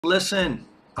Listen,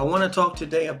 I want to talk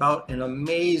today about an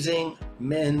amazing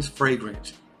men's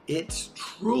fragrance. It's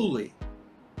truly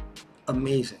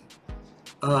amazing.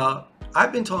 Uh,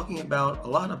 I've been talking about a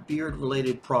lot of beard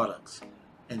related products,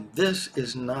 and this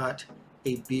is not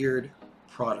a beard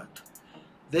product.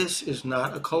 This is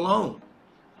not a cologne.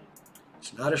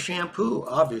 It's not a shampoo,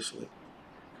 obviously.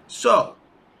 So,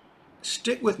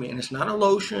 stick with me, and it's not a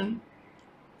lotion.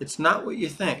 It's not what you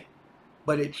think,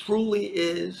 but it truly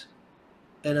is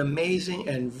an amazing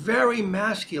and very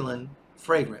masculine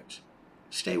fragrance.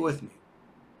 Stay with me.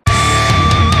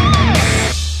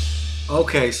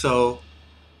 Okay, so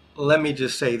let me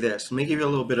just say this. Let me give you a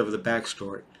little bit of the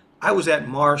backstory. I was at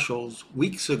Marshall's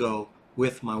weeks ago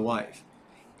with my wife,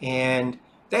 and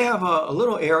they have a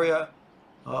little area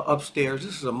upstairs.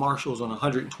 This is a Marshall's on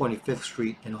 125th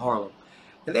Street in Harlem.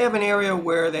 And they have an area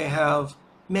where they have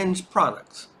men's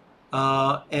products.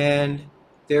 And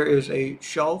there is a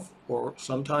shelf, or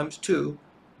sometimes two,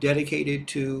 dedicated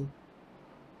to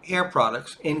hair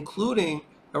products, including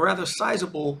a rather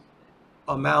sizable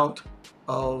amount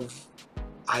of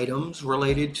items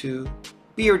related to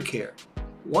beard care.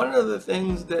 One of the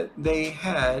things that they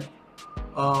had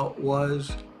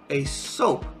was a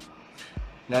soap.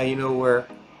 Now you know where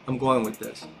I'm going with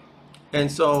this. And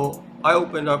so I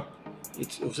opened up,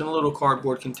 it was in a little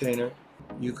cardboard container.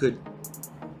 You could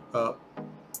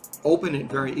open it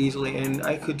very easily, and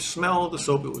I could smell the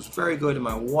soap. It was very good, and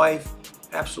my wife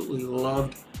absolutely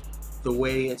loved the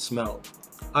way it smelled.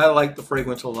 I like the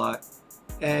fragrance a lot,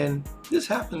 and this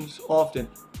happens often.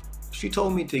 She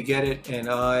told me to get it, and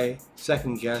I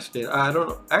second guessed it. I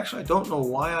don't know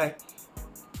why I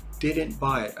didn't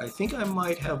buy it. I think I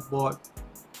might have bought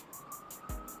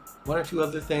one or two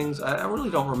other things. I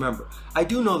really don't remember. I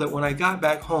do know that when I got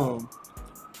back home,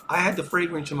 I had the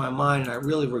fragrance in my mind, and I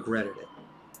really regretted it.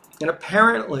 And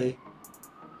apparently,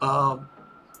 I've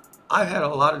had a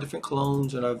lot of different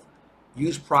colognes, and I've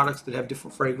used products that have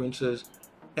different fragrances.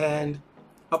 And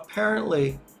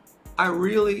apparently,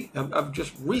 I've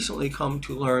just recently come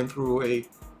to learn through a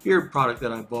beard product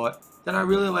that I bought that I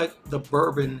really like the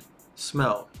bourbon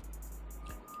smell.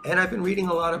 And I've been reading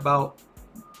a lot about,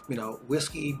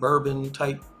 whiskey, bourbon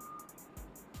type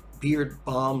beard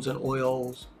balms and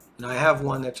oils. And I have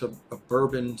one that's a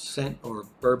bourbon scent or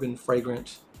bourbon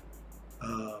fragrance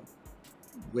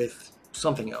with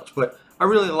something else. But I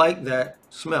really like that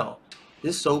smell.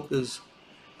 This soap is,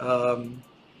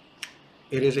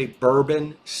 it is a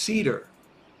bourbon-cedar,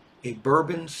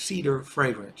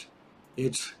 fragrance.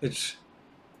 It's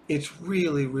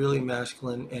really, really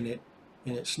masculine, and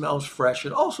it smells fresh.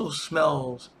 It also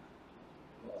smells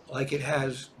like it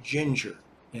has ginger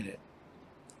in it.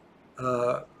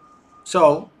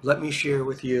 So let me share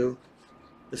with you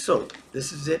the soap.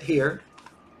 This is it here.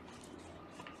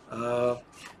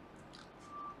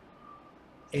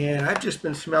 And I've just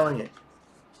been smelling it.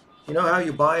 You know how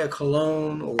you buy a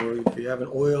cologne, or if you have an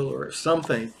oil or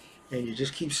something, and you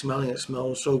just keep smelling it,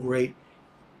 smells so great.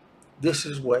 This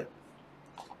is what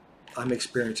I'm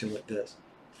experiencing with this.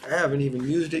 I haven't even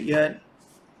used it yet,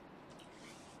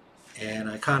 and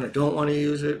I kind of don't want to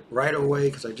use it right away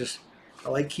because I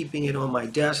like keeping it on my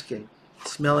desk and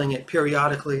smelling it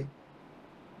periodically.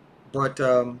 But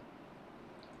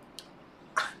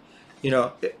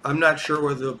I'm not sure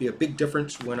whether there'll be a big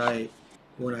difference when I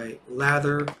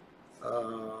lather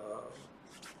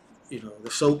the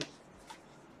soap.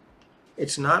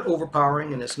 It's not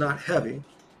overpowering and it's not heavy,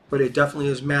 but it definitely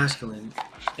is masculine,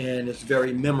 and it's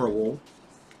very memorable.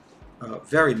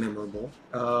 Very memorable.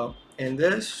 And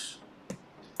this,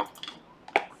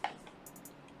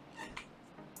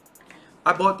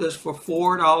 I bought this for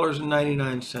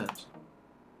 $4.99.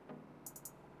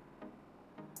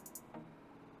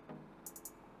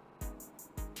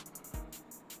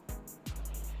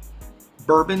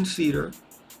 Bourbon-cedar,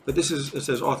 but it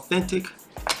says authentic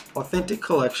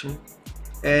collection,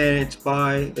 and it's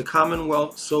by the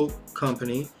Commonwealth Soap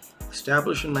Company,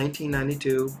 established in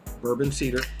 1992.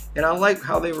 Bourbon-cedar, and I like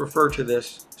how they refer to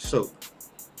this soap: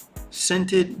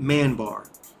 scented man bar.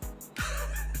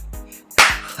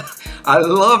 I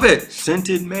love it.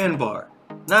 Scented man bar,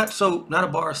 not a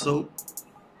bar of soap.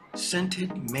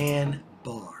 Scented man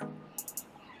bar.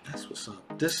 That's what's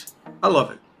up. This, I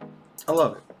love it. I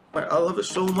love it. But I love it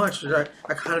so much that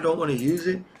I kind of don't want to use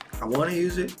it. I want to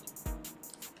use it.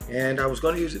 And I was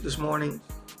going to use it this morning,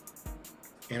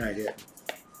 and I did.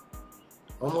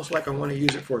 Almost like I want to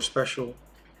use it for a special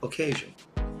occasion.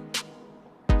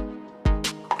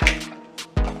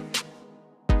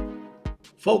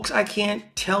 Folks, I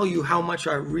can't tell you how much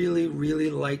I really, really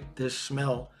like this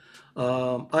smell.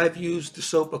 I've used the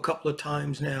soap a couple of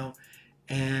times now,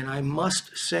 and I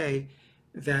must say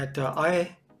that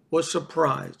I was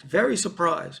surprised, very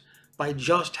surprised, by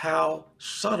just how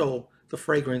subtle the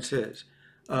fragrance is.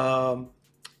 Um,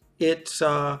 it's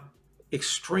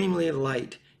extremely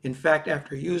light. In fact,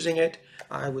 after using it,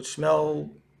 I would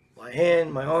smell my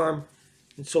hand, my arm,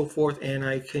 and so forth, and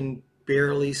I can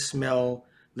barely smell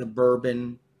the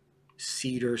bourbon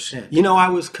cedar scent. You know, I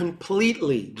was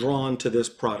completely drawn to this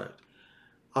product.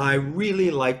 I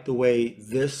really liked the way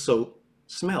this soap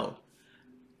smelled.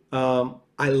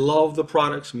 I love the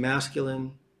product's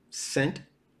masculine scent.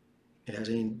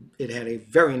 It had a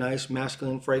very nice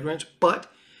masculine fragrance,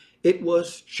 but it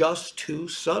was just too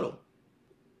subtle.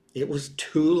 It was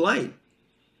too light.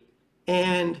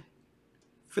 And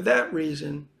for that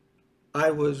reason,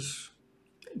 I was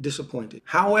disappointed.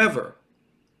 However,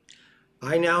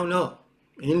 I now know,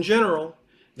 in general,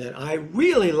 that I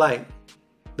really like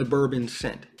the bourbon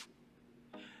scent.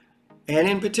 And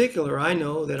in particular, I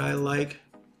know that I like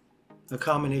a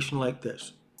combination like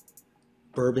this,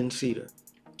 bourbon cedar.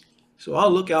 So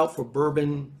I'll look out for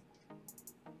bourbon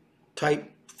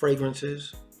type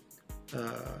fragrances,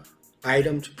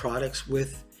 items, products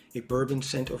with a bourbon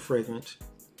scent or fragrance.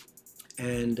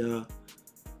 And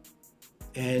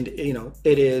you know,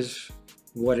 it is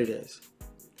what it is.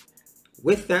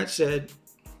 With that said,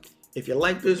 if you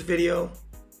like this video,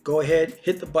 go ahead,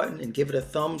 hit the button and give it a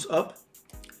thumbs up.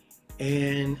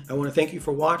 And I want to thank you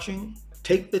for watching.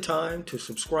 Take the time to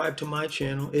subscribe to my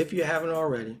channel if you haven't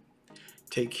already.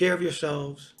 Take care of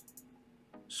yourselves.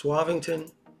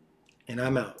 Suavington, and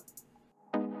I'm out.